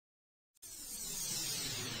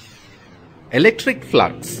Electric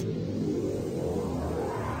flux.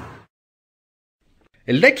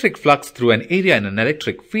 Electric flux through an area in an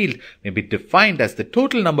electric field may be defined as the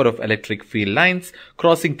total number of electric field lines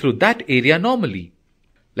crossing through that area normally.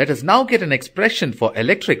 Let us now get an expression for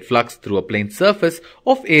electric flux through a plane surface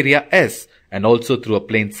of area S and also through a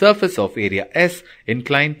plane surface of area S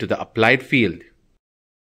inclined to the applied field.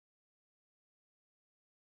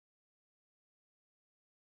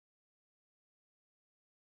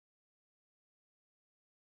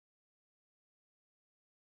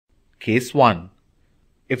 Case 1.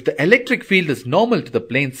 If the electric field is normal to the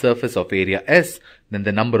plane surface of area S, then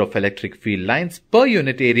the number of electric field lines per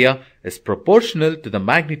unit area is proportional to the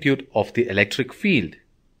magnitude of the electric field.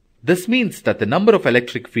 This means that the number of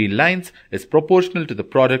electric field lines is proportional to the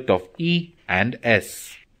product of E and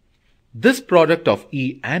S. This product of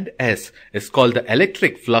E and S is called the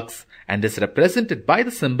electric flux and is represented by the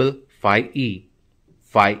symbol phi E.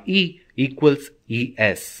 Phi E equals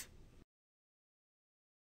ES.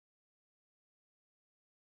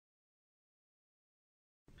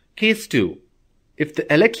 Case 2. If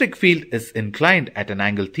the electric field is inclined at an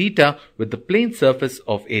angle theta with the plane surface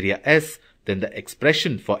of area S, then the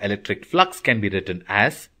expression for electric flux can be written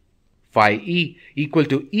as phi E equal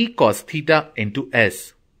to E cos theta into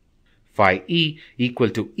S. Phi E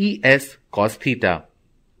equal to ES cos theta.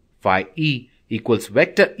 Phi E equals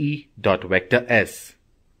vector E dot vector S.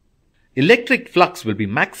 Electric flux will be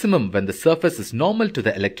maximum when the surface is normal to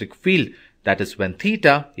the electric field, that is when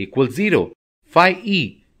theta equals 0. Phi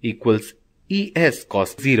E equals ES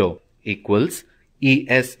cos 0 equals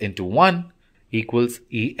ES into 1 equals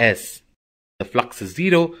ES. The flux is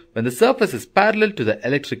 0 when the surface is parallel to the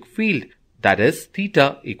electric field, that is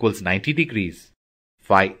theta equals 90 degrees.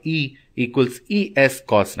 Phi E equals ES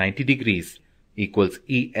cos 90 degrees equals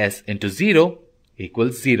ES into 0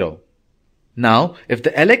 equals 0. Now, if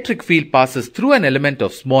the electric field passes through an element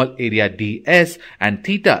of small area ds and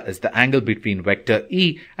theta is the angle between vector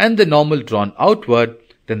E and the normal drawn outward,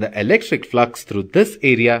 then the electric flux through this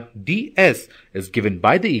area ds is given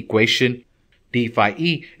by the equation d phi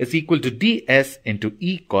E is equal to ds into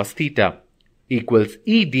E cos theta equals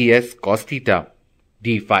E ds cos theta.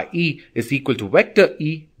 D phi E is equal to vector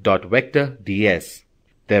E dot vector ds.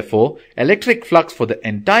 Therefore, electric flux for the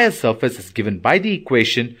entire surface is given by the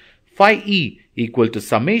equation phi E equal to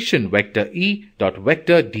summation vector E dot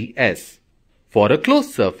vector ds. For a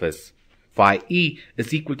closed surface, phi E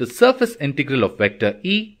is equal to surface integral of vector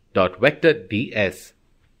E dot vector ds.